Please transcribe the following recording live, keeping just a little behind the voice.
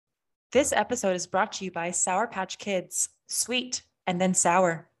This episode is brought to you by Sour Patch Kids. Sweet and then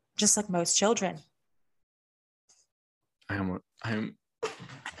sour, just like most children. I'm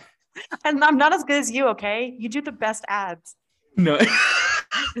And I'm not as good as you, okay? You do the best ads. no.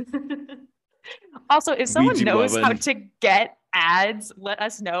 Also, if someone knows how to get ads, let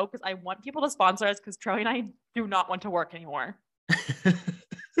us know, because I want people to sponsor us, because Troy and I do not want to work anymore.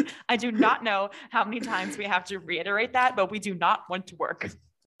 I do not know how many times we have to reiterate that, but we do not want to work.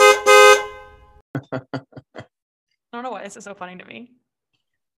 I don't know why this is so funny to me.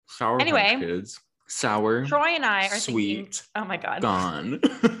 Sour Patch Kids. Sour. Troy and I are sweet. Thinking, oh my God. Gone.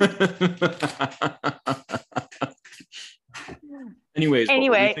 Anyways,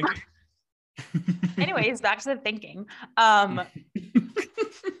 back to the thinking.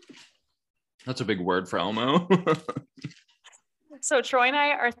 That's a big word for Elmo. So Troy and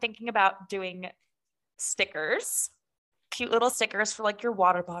I are thinking about doing stickers, cute little stickers for like your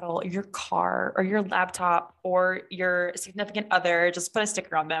water bottle or your car or your laptop or your significant other. Just put a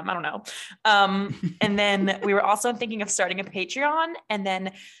sticker on them. I don't know. And then we were also thinking of starting a Patreon, and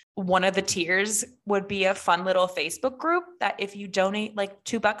then one of the tiers would be a fun little Facebook group that if you donate like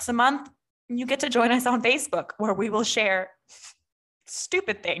 $2 a month, you get to join us on Facebook, where we will share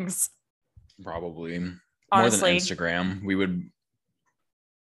stupid things. Probably. Honestly. More than Instagram.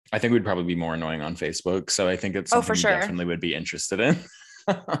 I think we'd probably be more annoying on Facebook. So I think it's something for sure. We definitely would be interested in.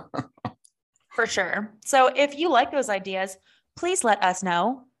 For sure. So if you like those ideas, please let us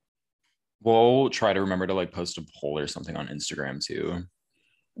know. We'll try to remember to like post a poll or something on Instagram too.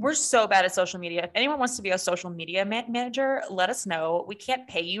 We're so bad at social media. If anyone wants to be a social media manager, let us know. We can't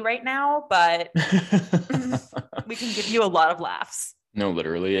pay you right now, but we can give you a lot of laughs. No,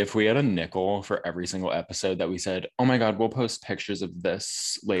 literally, if we had a nickel for every single episode that we said, oh my God, we'll post pictures of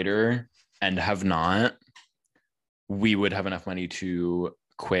this later, and have not, we would have enough money to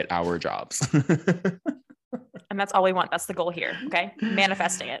quit our jobs. And that's all we want. That's the goal here. Okay.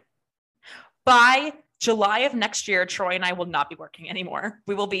 Manifesting it. By July of next year, Troy and I will not be working anymore.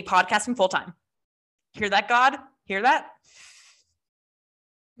 We will be podcasting full time. Hear that, God? Hear that?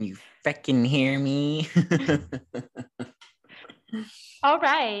 You freaking hear me? All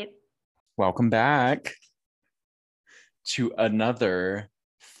right. Welcome back to another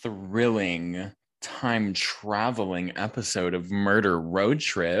thrilling time traveling episode of Murder Road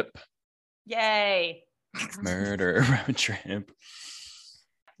Trip. Yay. Murder Road Trip.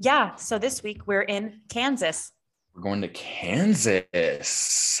 Yeah. So this week we're in Kansas. We're going to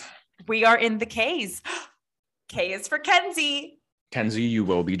Kansas. We are in the K's. K is for Kenzie. Kenzie, you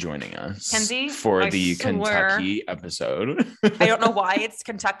will be joining us, Kenzie, for the Kentucky episode. I don't know why it's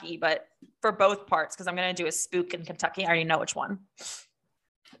Kentucky, but for both parts, because I'm going to do a spook in Kentucky. I already know which one.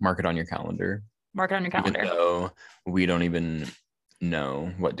 Mark it on your calendar. Mark it on your calendar. Even though we don't even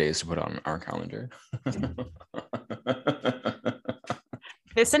know what days to put on our calendar.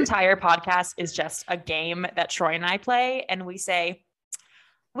 This entire podcast is just a game that Troy and I play, and we say,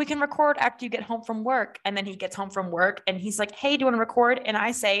 we can record after you get home from work. And then he gets home from work and he's like, hey, do you want to record? And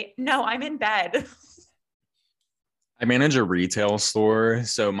I say, no, I'm in bed. I manage a retail store,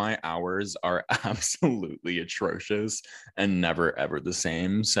 so my hours are absolutely atrocious and never, ever the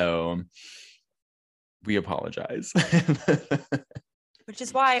same. So we apologize. Which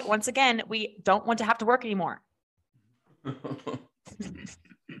is why, once again, we don't want to have to work anymore.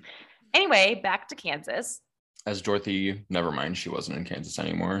 Anyway, back to Kansas. As Dorothy, never mind, she wasn't in Kansas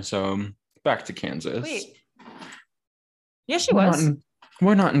anymore. So back to Kansas. Wait. Yes, she was.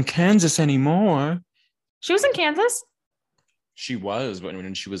 We're not in Kansas anymore. She was in Kansas? She was, but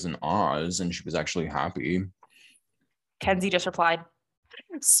when she was in Oz and she was actually happy. Kenzie just replied,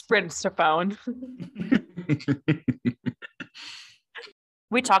 sprints to phone.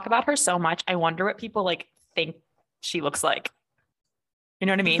 We talk about her so much. I wonder what people like think she looks like. You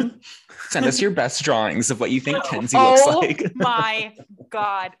know what I mean? Send us your best drawings of what you think Kenzie looks like. Oh my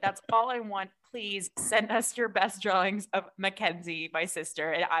God. That's all I want. Please send us your best drawings of Mackenzie, my sister,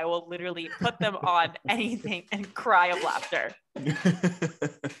 and I will literally put them on anything and cry of laughter.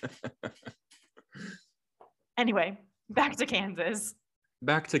 Anyway, back to Kansas.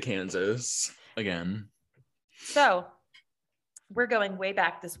 Back to Kansas again. So we're going way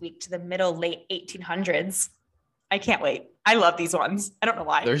back this week to the late 1800s. I can't wait. I love these ones. I don't know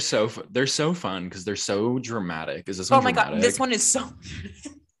why. They're so fun because they're so dramatic. Is this one dramatic? Oh my God, this one is so...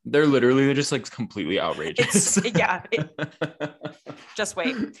 They're just like completely outrageous. Just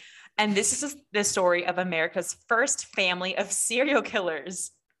wait. And this is the story of America's first family of serial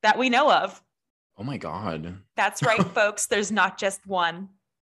killers that we know of. Oh my God. That's right, folks. There's not just one.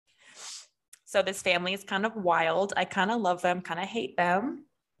 So this family is kind of wild. I kind of love them, kind of hate them.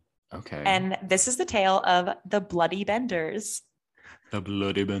 Okay. And this is the tale of the Bloody Benders. The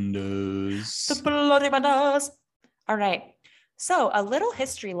Bloody Benders. The Bloody Benders. All right. So a little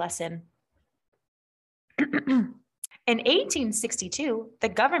history lesson. In 1862, the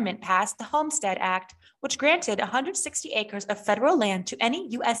government passed the Homestead Act, which granted 160 acres of federal land to any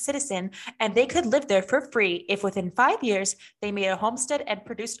U.S. citizen, and they could live there for free if within 5 years they made a homestead and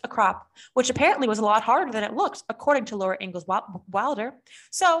produced a crop, which apparently was a lot harder than it looked, according to Laura Ingalls Wilder.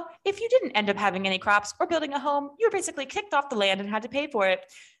 So if you didn't end up having any crops or building a home, you were basically kicked off the land and had to pay for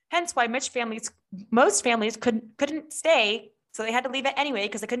it. Hence why most families couldn't stay, so they had to leave it anyway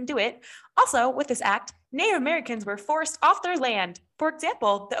because they couldn't do it. Also, with this act, Native Americans were forced off their land. For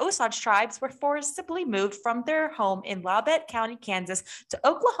example, the Osage tribes were forcibly moved from their home in Labette County, Kansas, to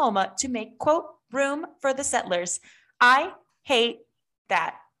Oklahoma to make, quote, room for the settlers. I hate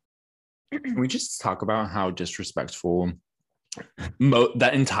that. Can we just talk about how disrespectful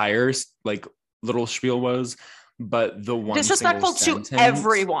that entire like little spiel was? But the one disrespectful to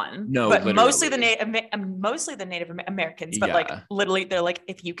everyone. No, but literally. mostly the Native Americans. But Yeah. like literally, they're like,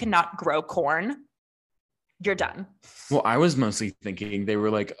 if you cannot grow corn, you're done. Well, I was mostly thinking they were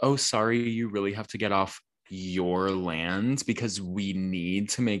like, oh, sorry, you really have to get off your land because we need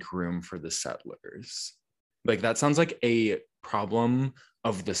to make room for the settlers. Like that sounds like a problem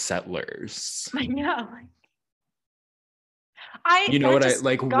of the settlers. I know. You know what I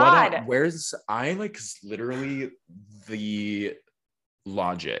like? God. Where's I like literally the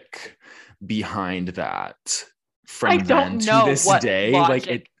logic behind that from then to this day?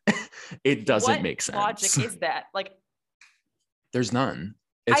 Logic. Like it doesn't what make sense. Logic is that? Like there's none.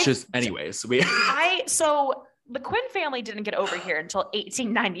 It's just anyways. So the Quinn family didn't get over here until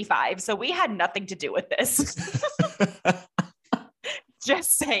 1895, so we had nothing to do with this.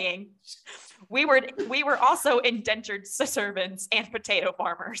 Just saying. We were also indentured servants and potato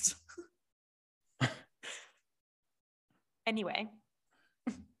farmers. Anyway.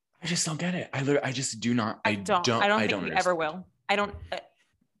 I just don't get it. I just do not. I don't think we ever will. I don't.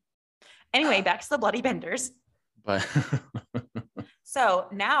 Anyway, back to the Bloody Benders. But so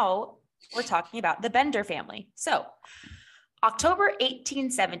now we're talking about the Bender family. So October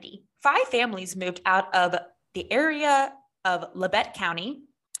 1870, 5 families moved out of the area of Labette County.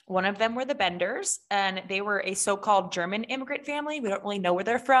 One of them were the Benders, and they were a so-called German immigrant family. We don't really know where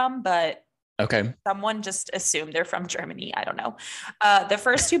they're from, but okay. Someone just assumed they're from Germany. I don't know. The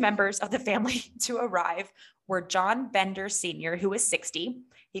first 2 members of the family to arrive were John Bender Sr., who was 60.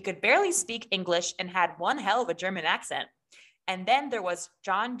 He could barely speak English and had one hell of a German accent. And then there was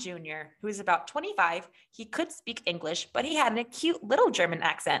John Jr., who was about 25. He could speak English, but he had a cute little German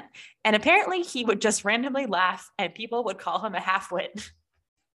accent. And apparently he would just randomly laugh, and people would call him a half-wit.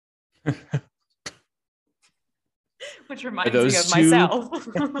 Which reminds me of myself.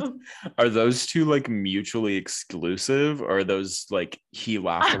 Are those 2 like mutually exclusive, or are those like he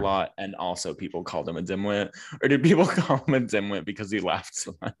laughed a lot and also people called him a dimwit, or did people call him a dimwit because he laughed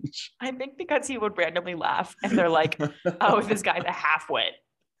so much? I think because he would randomly laugh and they're like, oh, this guy's a half-wit.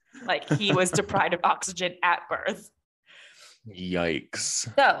 Like he was deprived of oxygen at birth.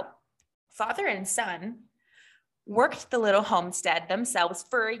 Yikes. So father and son worked the little homestead themselves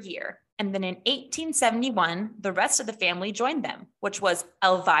for a year. And then in 1871, the rest of the family joined them, which was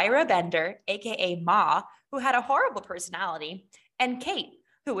Elvira Bender, aka Ma, who had a horrible personality, and Kate,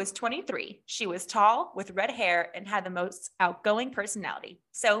 who was 23. She was tall, with red hair, and had the most outgoing personality.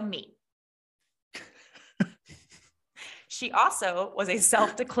 So me. She also was a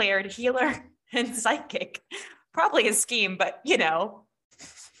self-declared healer and psychic. Probably a scheme, but you know.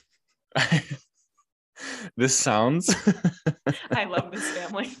 This sounds I love this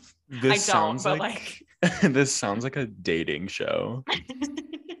family. This sounds like this sounds like a dating show.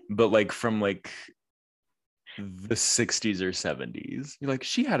 But like from like the 60s or 70s. You're like,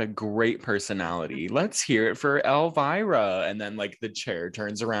 she had a great personality. Let's hear it for Elvira. And then like the chair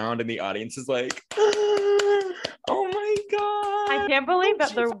turns around and the audience is like, oh my God. I can't believe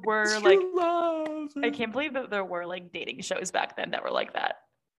that there were like I can't believe that there were like dating shows back then that were like that.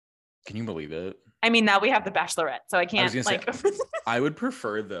 Can you believe it? I mean, now we have The Bachelorette, so I can't say, I would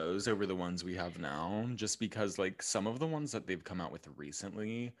prefer those over the ones we have now, just because like some of the ones that they've come out with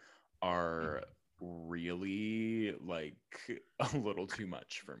recently are really like a little too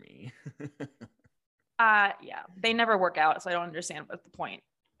much for me. Yeah, they never work out, so I don't understand what's the point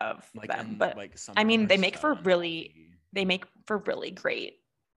of them. But like, I mean, they make for really great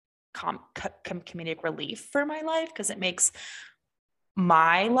comedic relief for my life because it makes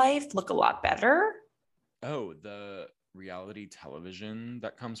my life look a lot better. Oh, the reality television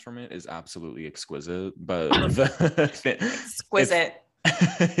that comes from it is absolutely exquisite, but exquisite.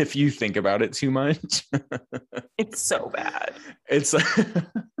 If you think about it too much. It's so bad. It's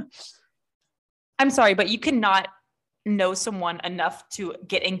I'm sorry, but you cannot know someone enough to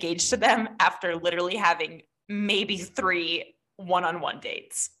get engaged to them after literally having maybe 3 one-on-one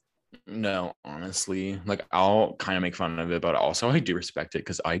dates. no, honestly, like I'll kind of make fun of it, but also I do respect it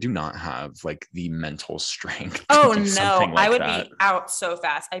because I do not have like the mental strength to do something like I would that. be out so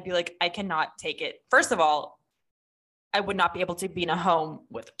fast. I'd be like, I cannot take it. First of all, I would not be able to be in a home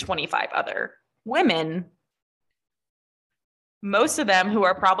with 25 other women. Most of them who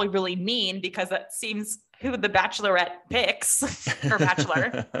are probably really mean because that seems who the bachelorette picks or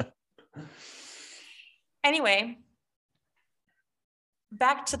bachelor. Anyway,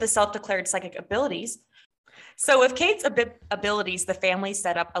 back to the self-declared psychic abilities. So with Kate's abilities, the family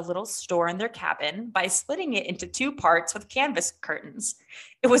set up a little store in their cabin by splitting it into 2 parts with canvas curtains.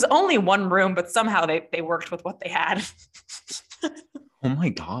 It was only 1 room, but somehow they worked with what they had. Oh my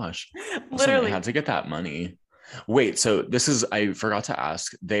gosh. Literally. I had to get that money. Wait, so I forgot to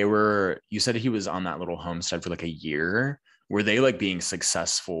ask. You said he was on that little homestead for like a year. Were they like being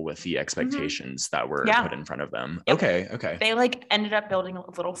successful with the expectations that were put in front of them? Yep. Okay. They like ended up building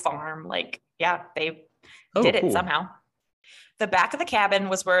a little farm. Like, yeah, they did it somehow. The back of the cabin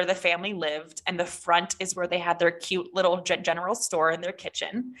was where the family lived, and the front is where they had their cute little general store and their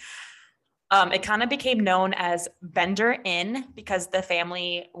kitchen. It kind of became known as Bender Inn because the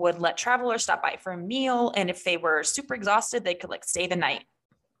family would let travelers stop by for a meal, and if they were super exhausted, they could like stay the night.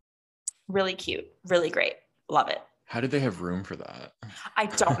 Really cute, really great. Love it. How did they have room for that? I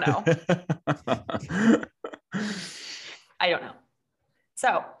don't know. I don't know.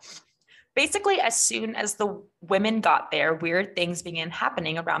 So basically, as soon as the women got there, weird things began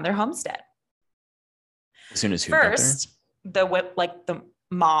happening around their homestead. As soon as who got there? First, the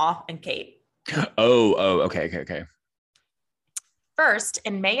Ma and Kate. Oh, okay. First,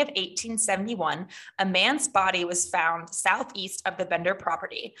 in May of 1871, a man's body was found southeast of the Bender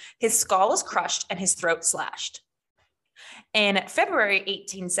property. His skull was crushed and his throat slashed. In February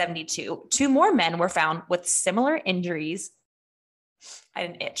 1872, 2 more men were found with similar injuries. I had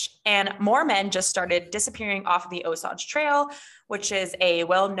an itch. And more men just started disappearing off of the Osage Trail, which is a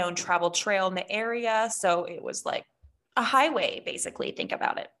well-known travel trail in the area. So it was like a highway, basically. Think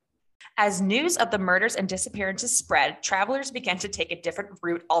about it. As news of the murders and disappearances spread, travelers began to take a different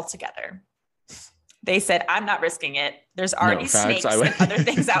route altogether. They said, I'm not risking it. There's already snakes and other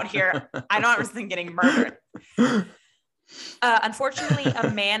things out here. I'm not risking getting murdered. Unfortunately,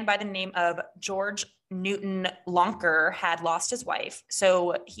 a man by the name of George Newton Lonker had lost his wife.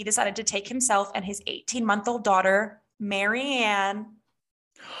 So he decided to take himself and his 18-month-old daughter, Marianne,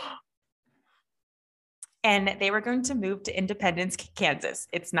 and they were going to move to Independence, Kansas.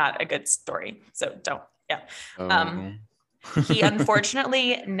 It's not a good story, so don't. Yeah. He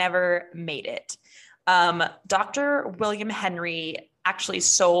unfortunately never made it. Dr. William Henry actually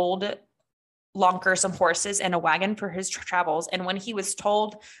sold Lonker some horses and a wagon for his travels. And when he was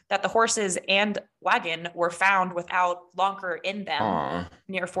told that the horses and wagon were found without Lonker in them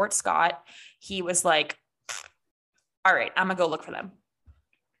near Fort Scott, he was like, all right, I'm gonna go look for them.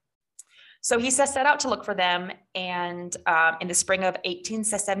 So he set out to look for them, and in the spring of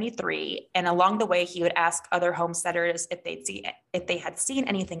 1873, and along the way, he would ask other homesteaders if they had seen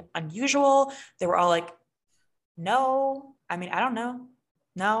anything unusual. They were all like, no, I mean, I don't know.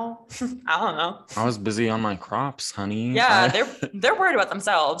 No, I don't know. I was busy on my crops, honey. Yeah, they're worried about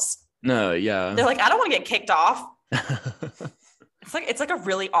themselves. No, yeah. They're like, I don't want to get kicked off. It's like a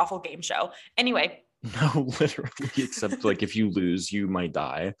really awful game show. Anyway. No, literally, except like if you lose, you might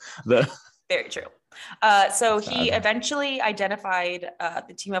die. Very true. So he eventually identified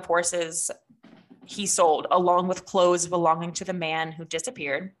the team of horses he sold along with clothes belonging to the man who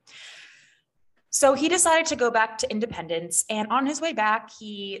disappeared. So he decided to go back to Independence, and on his way back,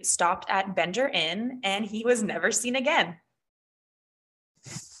 he stopped at Bender Inn, and he was never seen again.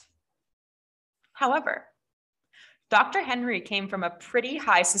 However, Dr. Henry came from a pretty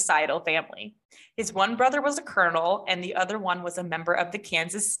high societal family. His one brother was a colonel, and the other one was a member of the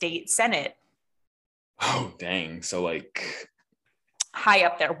Kansas State Senate. Oh, dang. So like high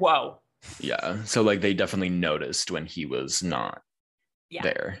up there. Whoa. Yeah. So like they definitely noticed when he was not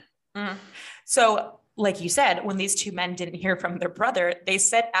there. Mm-hmm. So like you said, when these 2 men didn't hear from their brother, they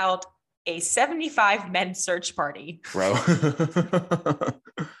set out a 75-men search party. Bro.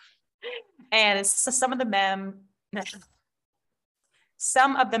 And some of the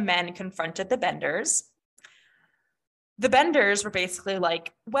men confronted the Benders. The Benders were basically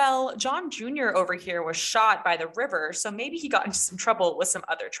like, well, John Jr. over here was shot by the river, so maybe he got into some trouble with some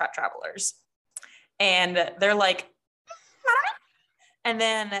other travelers. And they're like, And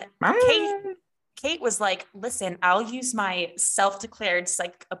then Kate was like, listen, I'll use my self-declared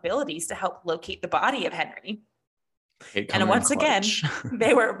psychic abilities to help locate the body of Henry. And once again,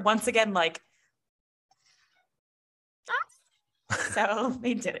 they were once again like, so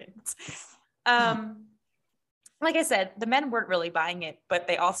they didn't. Like I said, the men weren't really buying it, but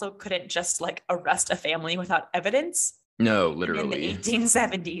they also couldn't just like arrest a family without evidence. No, literally. In the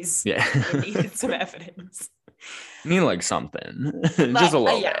 1870s, yeah, they needed some evidence. I mean, like something, just a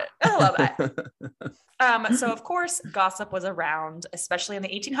little bit. A little bit. So of course, gossip was around, especially in the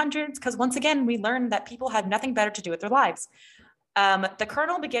 1800s, because once again, we learned that people had nothing better to do with their lives. The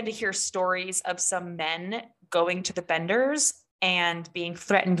colonel began to hear stories of some men going to the Benders and being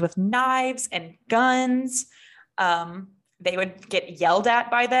threatened with knives and guns. They would get yelled at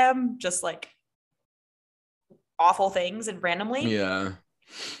by them, just like awful things and randomly. Yeah.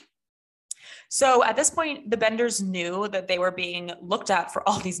 So at this point, the Benders knew that they were being looked at for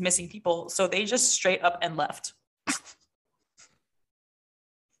all these missing people. So they just straight up and left.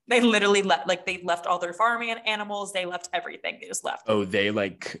 They literally left, like they left all their farming animals. They left everything. They just left. Oh, they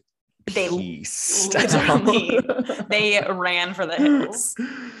like pieced. Literally, they ran for the hills.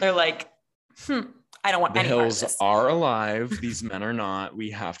 They're like, I don't want any part of this. The hills are alive. These men are not.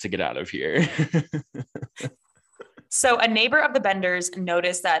 We have to get out of here. So a neighbor of the Benders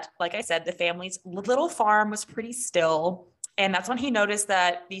noticed that, like I said, the family's little farm was pretty still. And that's when he noticed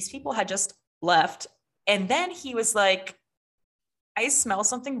that these people had just left. And then he was like, I smell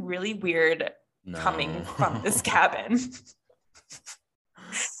something really weird coming from this cabin.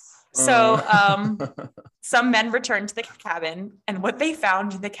 So some men returned to the cabin, and what they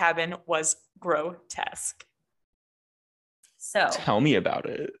found in the cabin was grotesque. So tell me about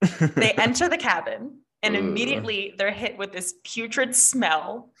it. They enter the cabin. And immediately they're hit with this putrid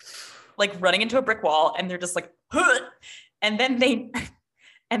smell, like running into a brick wall. And they're just like, huh! and then they,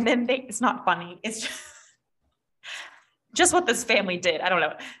 it's not funny. It's just what this family did. I don't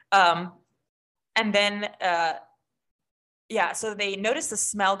know. And then, so they noticed the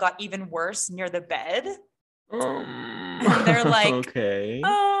smell got even worse near the bed. And they're like, okay.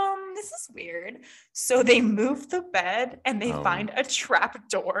 This is weird. So they move the bed and they find a trap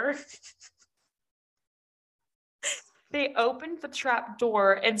door. They opened the trap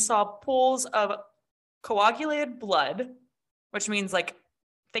door and saw pools of coagulated blood, which means like,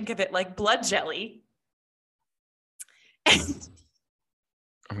 think of it like blood jelly. I'm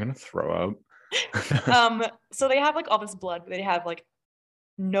going to throw up. So they have like all this blood, but they have like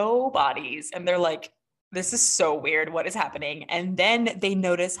no bodies. And they're like, this is so weird. What is happening? And then they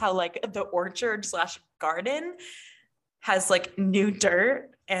notice how like the orchard/garden has like new dirt.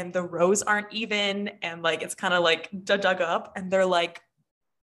 And the rows aren't even, and like it's kind of like dug up, and they're like,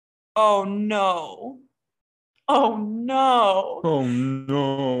 oh no.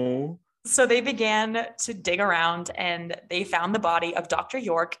 So they began to dig around, and they found the body of Dr.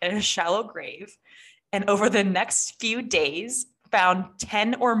 York in a shallow grave. And over the next few days, found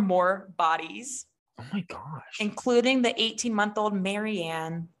 10 or more bodies. Oh my gosh. Including the 18-month-old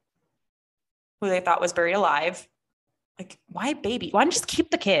Marianne, who they thought was buried alive. Like, why baby? Why don't you just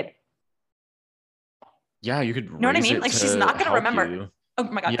keep the kid? Yeah, you could. You know what I mean? Like, she's not going to remember. You. Oh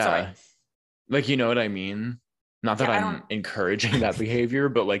my God, sorry. Like, you know what I mean? Not that I'm encouraging that behavior,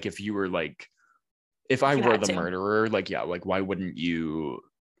 but like, if you were like, if I were the murderer, like, yeah, like, why wouldn't you?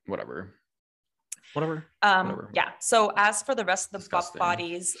 Whatever. Yeah. So as for the rest of the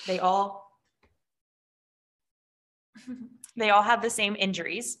bodies, they all had the same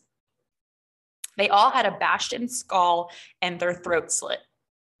injuries. They all had a bashed-in skull and their throat slit.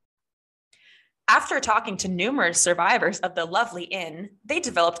 After talking to numerous survivors of the lovely inn, they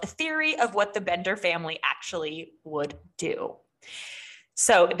developed a theory of what the Bender family actually would do.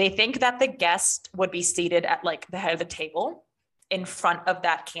 So they think that the guest would be seated at like the head of the table in front of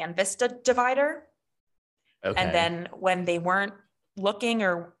that canvas divider. Okay. And then when they weren't looking,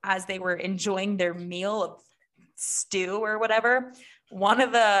 or as they were enjoying their meal of stew or whatever, one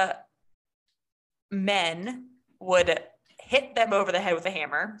of the men would hit them over the head with a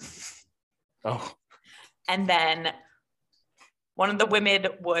hammer. Oh. And then one of the women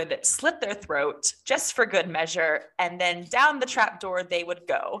would slit their throat just for good measure. And then down the trapdoor they would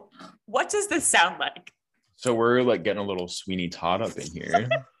go. What does this sound like? So we're like getting a little Sweeney Todd up in here.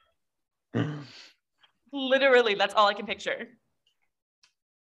 Literally, that's all I can picture.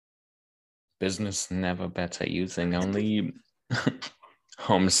 Business never better using only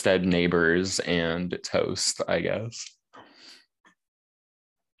homestead neighbors and toast, I guess.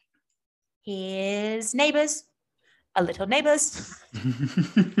 His neighbors, a little neighbors.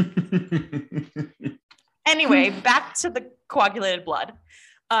 Anyway, back to the coagulated blood.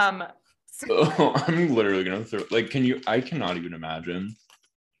 I'm literally gonna throw, like, I cannot even imagine.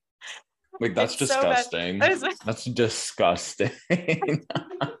 Like, that's disgusting. So that's disgusting.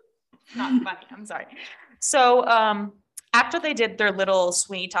 Not funny. I'm sorry. So, after they did their little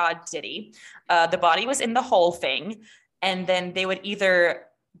Sweeney Todd ditty, the body was in the whole thing, and then they would either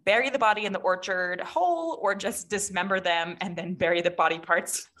bury the body in the orchard whole or just dismember them and then bury the body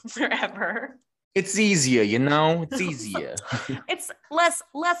parts forever. It's easier, you know? It's easier. It's less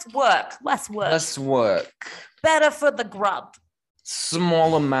work. Less work. Better for the grub.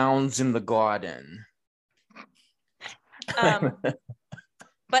 Smaller mounds in the garden.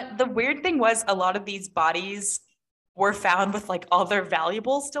 But the weird thing was a lot of these bodies were found with like all their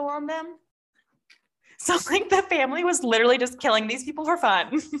valuables still on them. So like the family was literally just killing these people for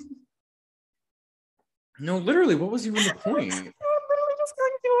fun. No, literally, what was even the point? They were literally just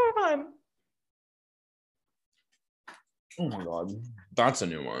killing people for fun. Oh my God. That's a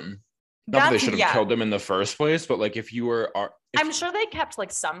new one. Not that they should have killed them in the first place, but like if you were... I'm sure they kept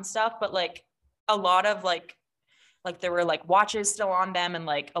like some stuff, but like a lot of like there were like watches still on them and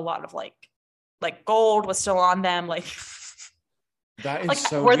like a lot of like gold was still on them. Like that is like,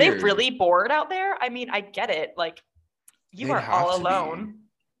 so were weird. They really bored out there? I mean, I get it. Like you are all alone.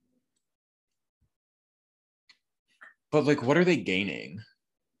 But like, what are they gaining?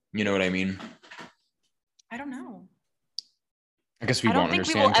 You know what I mean? I don't know. I guess we won't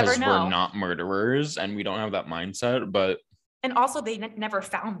understand because we're not murderers and we don't have that mindset, but... And also they never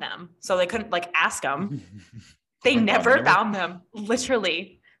found them, so they couldn't like ask them. They never found them.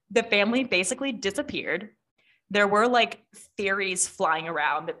 Literally, the family basically disappeared. There were like theories flying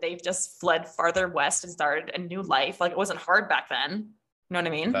around that they've just fled farther west and started a new life. Like it wasn't hard back then. You know what I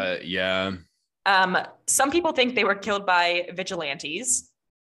mean? Yeah. Some people think they were killed by vigilantes.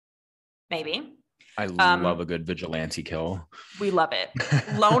 Maybe. I love a good vigilante kill. We love it.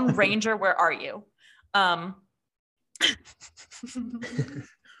 Lone Ranger, where are you?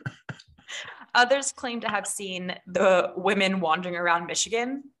 Others claim to have seen the women wandering around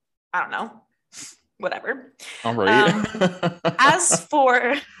Michigan. I don't know. Whatever. All right. As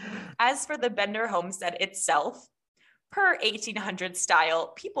for the Bender homestead itself, per 1800 style,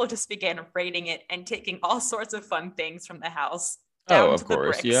 people just began raiding it and taking all sorts of fun things from the house. Oh, of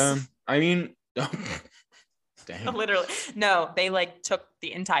course. Yeah. I mean, dang. Literally. No, they like took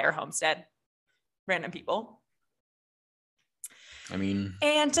the entire homestead. Random people. I mean,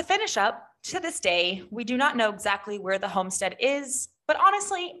 and to finish up, to this day, we do not know exactly where the homestead is, but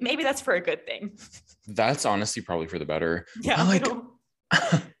honestly, maybe that's for a good thing. That's honestly probably for the better. Yeah, we don't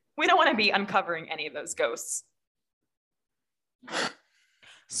want to be uncovering any of those ghosts.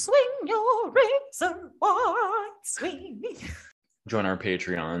 Swing your razor wide, Sweeney. Join our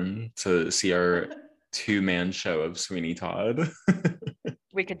Patreon to see our 2-man show of Sweeney Todd.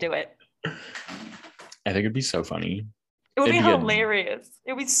 We could do it. I think it'd be so funny. It would be hilarious.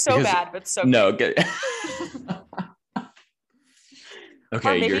 It would be so bad, but so no. Okay,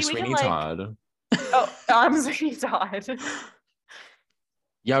 okay, you're Sweeney Todd. Oh, I'm Sweeney Todd.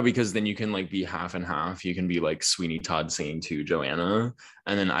 Yeah, because then you can like be half and half. You can be like Sweeney Todd singing to Joanna,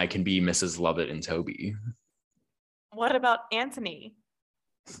 and then I can be Mrs. Lovett and Toby. What about Anthony?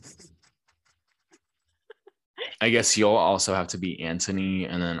 I guess you'll also have to be Anthony,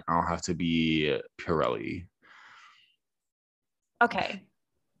 and then I'll have to be Pirelli. Okay.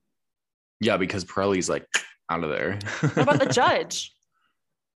 Yeah, because Pirelli's like out of there. What about the judge?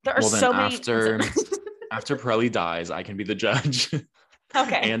 There are so many. After Pirelli dies, I can be the judge.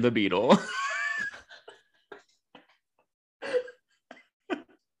 Okay. And the beetle.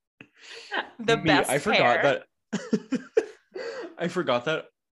 The best. I forgot that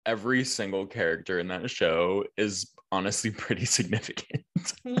every single character in that show is honestly pretty significant.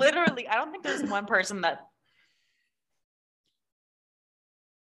 Literally, I don't think there's one person that.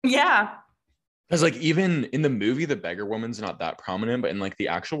 Yeah. Because like even in the movie, the beggar woman's not that prominent, but in like the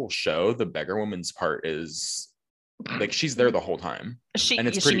actual show, the beggar woman's part is like she's there the whole time. She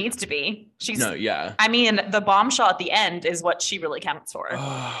needs to be. Yeah. I mean, the bombshell at the end is what she really counts for.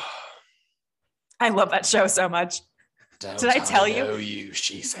 I love that show so much. Did I tell you? Know you,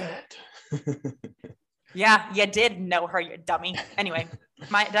 she said. Yeah, you did know her, you dummy. Anyway,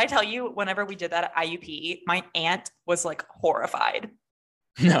 did I tell you whenever we did that at IUP, my aunt was like horrified.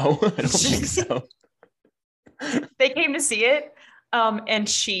 No, I don't think so. They came to see it, and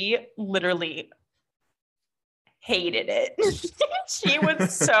she literally hated it. She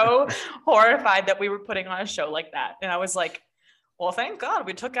was so horrified that we were putting on a show like that. And I was like, well, thank God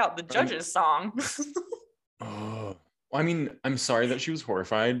we took out the judge's song. Oh, I mean, I'm sorry that she was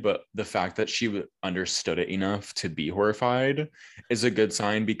horrified, but the fact that she understood it enough to be horrified is a good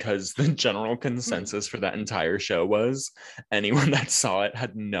sign, because the general consensus for that entire show was anyone that saw it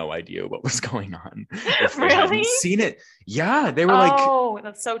had no idea what was going on if they Really? hadn't seen it. Yeah, they were Oh,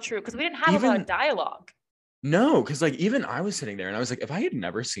 that's so true. Because we didn't have a lot even of dialogue. no, because like even I was sitting there and I was like, if I had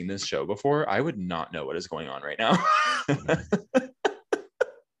never seen this show before, I would not know what is going on right now.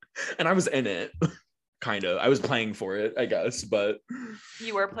 And I was in it. Kind of. I was playing for it, I guess, but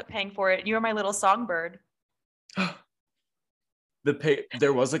You were paying for it. You were my little songbird.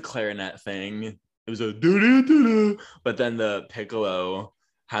 there was a clarinet thing. It was a doo-doo-doo-doo, but then the piccolo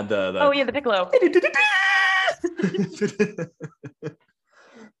had the Oh yeah, the piccolo.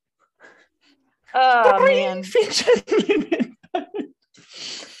 Oh man.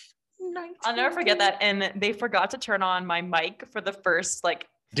 I'll never forget that. And they forgot to turn on my mic for the first like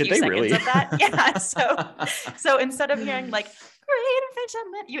Did few they seconds really? of that. Yeah. So instead of hearing like great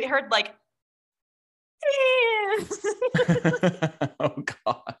invention, you heard like Oh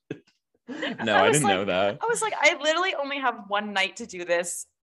God. No, I didn't know that. I was like, I literally only have one night to do this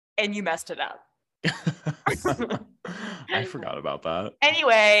and you messed it up. I forgot about that.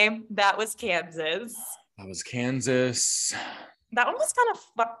 Anyway, that was Kansas. That was Kansas. That one was kind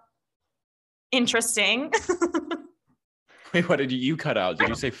of interesting. Wait, what did you cut out? Did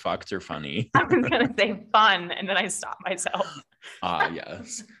you say fucked or funny? I was gonna say fun, and then I stopped myself.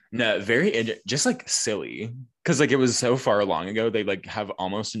 Yes. No, just like silly. Because like it was so far long ago, they like have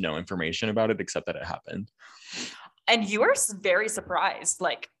almost no information about it except that it happened. And you were very surprised.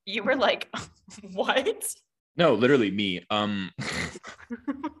 Like you were like, what? No, literally me.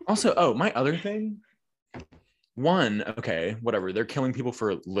 Also, oh, my other thing. One, okay, whatever. They're killing people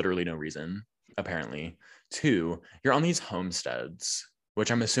for literally no reason, apparently. Two, you're on these homesteads,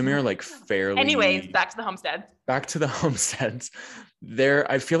 which I'm assuming are like fairly. Anyways, back to the homestead. Back to the homesteads.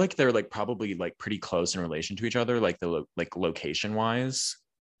 I feel like they're like probably like pretty close in relation to each other, like like location wise.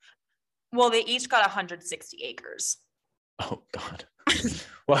 Well, they each got 160 acres. Oh God.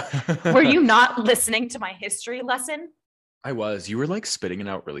 Well, were you not listening to my history lesson? I was. You were like spitting it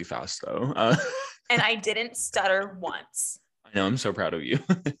out really fast though. And I didn't stutter once. I know. I'm so proud of you.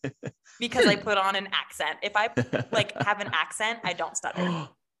 Because I put on an accent. If I like have an accent, I don't stutter.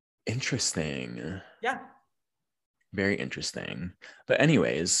 Interesting. Yeah. Very interesting. But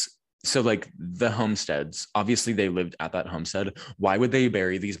anyways, so like the homesteads, obviously they lived at that homestead. Why would they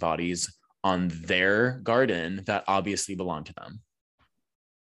bury these bodies on their garden that obviously belonged to them?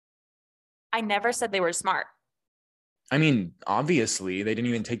 I never said they were smart. I mean, obviously they didn't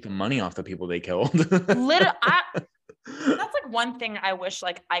even take the money off the people they killed. Literally, that's like one thing I wish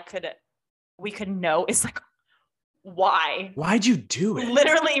like we could know is like, why? Why'd you do it?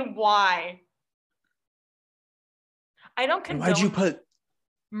 Literally, why? I don't condone why'd you put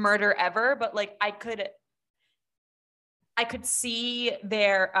murder ever, but like I could see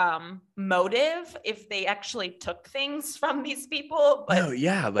their motive if they actually took things from these people. But no,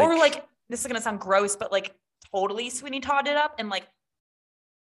 yeah, like, or like this is gonna sound gross, but like totally Sweeney Todd it up and like.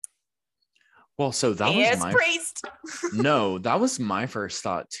 Well, so that was my priest. No, that was my first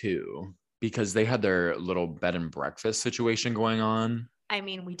thought too, because they had their little bed and breakfast situation going on. I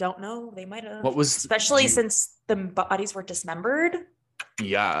mean, we don't know. They might have. What was especially since the bodies were dismembered.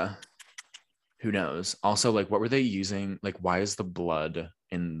 Yeah. Who knows? Also, like, what were they using? Like, why is the blood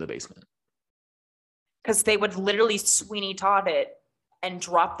in the basement? Because they would literally Sweeney Todd it and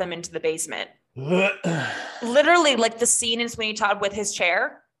drop them into the basement. Literally, like the scene in Sweeney Todd with his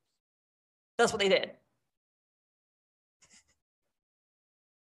chair. That's what they did.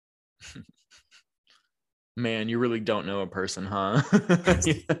 Man, you really don't know a person, huh?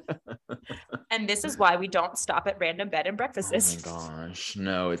 And this is why we don't stop at random bed and breakfasts. Oh my gosh.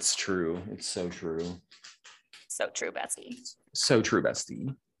 No, it's true. It's so true. So true, bestie. So true,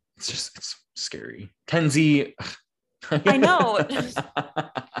 bestie. It's scary. Kenzie. I know.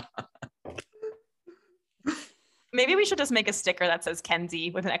 Maybe we should just make a sticker that says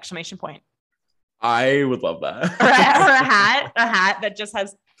Kenzie with an exclamation point. I would love that. Or a hat that just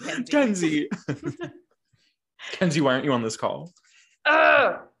has Kenzie. Kenzie, why aren't you on this call?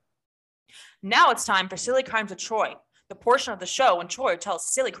 Now it's time for Silly Crimes with Troy, the portion of the show when Troy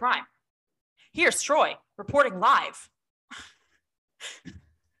tells silly crime. Here's Troy reporting live.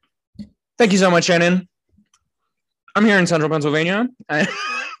 Thank you so much, Shannon. I'm here in Central Pennsylvania. You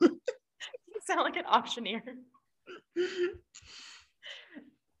sound like an auctioneer.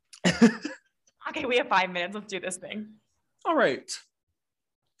 Okay, we have 5 minutes. Let's do this thing. All right.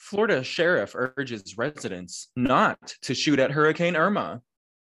 Florida sheriff urges residents not to shoot at Hurricane Irma.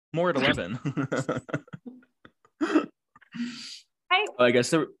 More at 11. I guess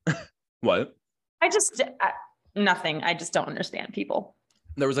there. What? Nothing. I just don't understand people.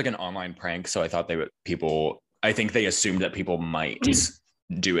 There was like an online prank, so I thought I think they assumed that people might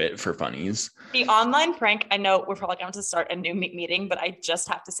do it for funnies. The online prank, I know we're probably going to start a new meeting, but I just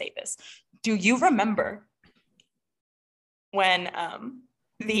have to say this. Do you remember when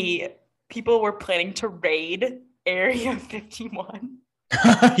the people were planning to raid Area 51?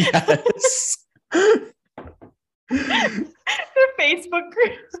 Yes. The Facebook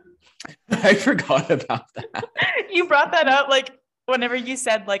group. I forgot about that. You brought that up like whenever you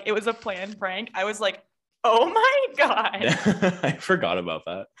said like it was a planned prank. I was like, oh my God. I forgot about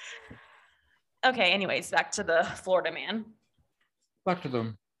that. Okay, anyways, back to the Florida man. Back.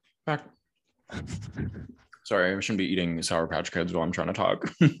 Sorry, I shouldn't be eating Sour Patch Kids while I'm trying to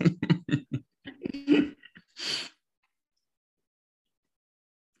talk.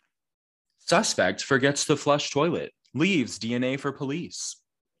 Suspect forgets to flush toilet, leaves DNA for police.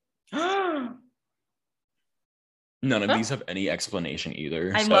 None of these have any explanation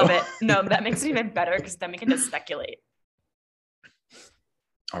either. I love it. No, that makes it even better because then we can just speculate.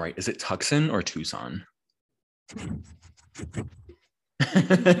 All right, is it Tucson or Tucson?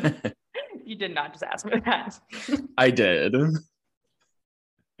 You did not just ask me that. I did.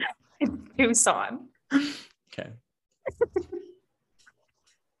 Tucson. Okay.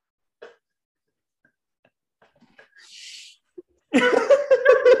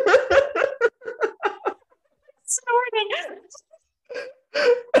 Snorting.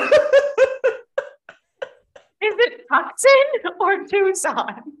 Is it Tucson or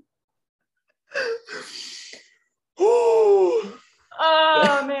Tucson?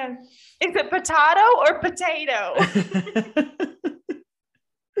 Oh man. Is it potato or potato?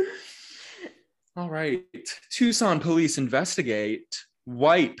 All right. Tucson police investigate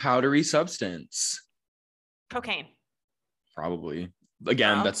white powdery substance. Cocaine. Probably.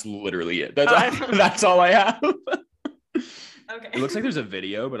 Again, that's literally it. That's all I have. Okay. It looks like there's a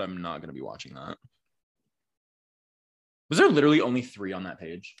video, but I'm not going to be watching that. Was there literally only 3 on that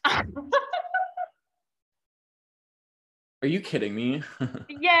page? Are you kidding me?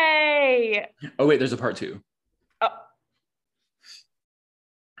 Yay! Oh, wait, there's a part 2.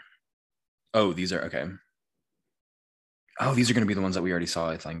 Oh, these are okay. Oh, these are going to be the ones that we already saw,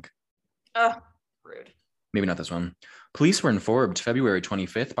 I think. Rude. Maybe not this one. Police were informed February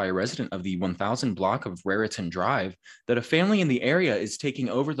 25th by a resident of the 1000 block of Raritan Drive that a family in the area is taking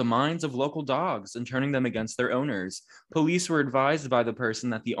over the minds of local dogs and turning them against their owners. Police were advised by the person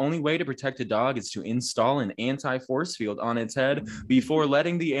that the only way to protect a dog is to install an anti-force field on its head before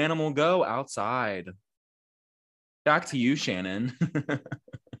letting the animal go outside. Back to you, Shannon.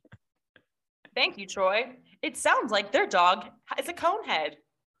 Thank you, Troy. It sounds like their dog is a cone head.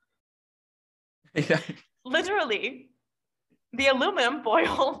 Yeah. Literally, the aluminum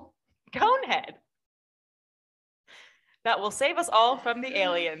foil cone head that will save us all from the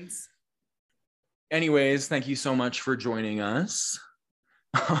aliens. Anyways, thank you so much for joining us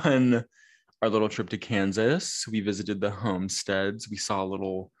on our little trip to Kansas. We visited the homesteads. We saw a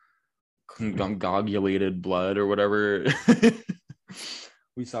little coagulated blood or whatever.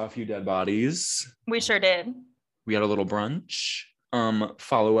 We saw a few dead bodies. We sure did. We had a little brunch.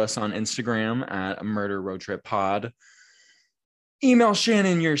 Follow us on Instagram at Murder Road Trip Pod. Email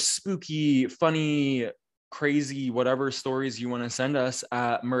Shannon your spooky, funny, crazy, whatever stories you want to send us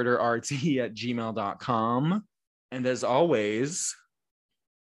at murderrt@gmail.com. And as always,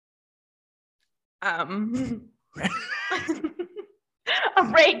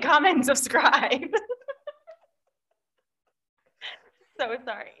 rate, comment, subscribe. So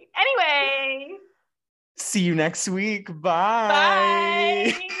sorry. Anyway. See you next week.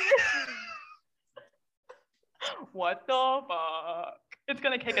 Bye. Bye. What the fuck? It's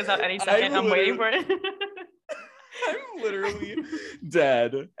gonna kick us out any second. I'm waiting for it. I'm literally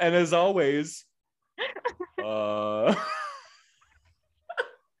dead. And as always, I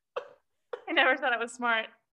never thought I was smart.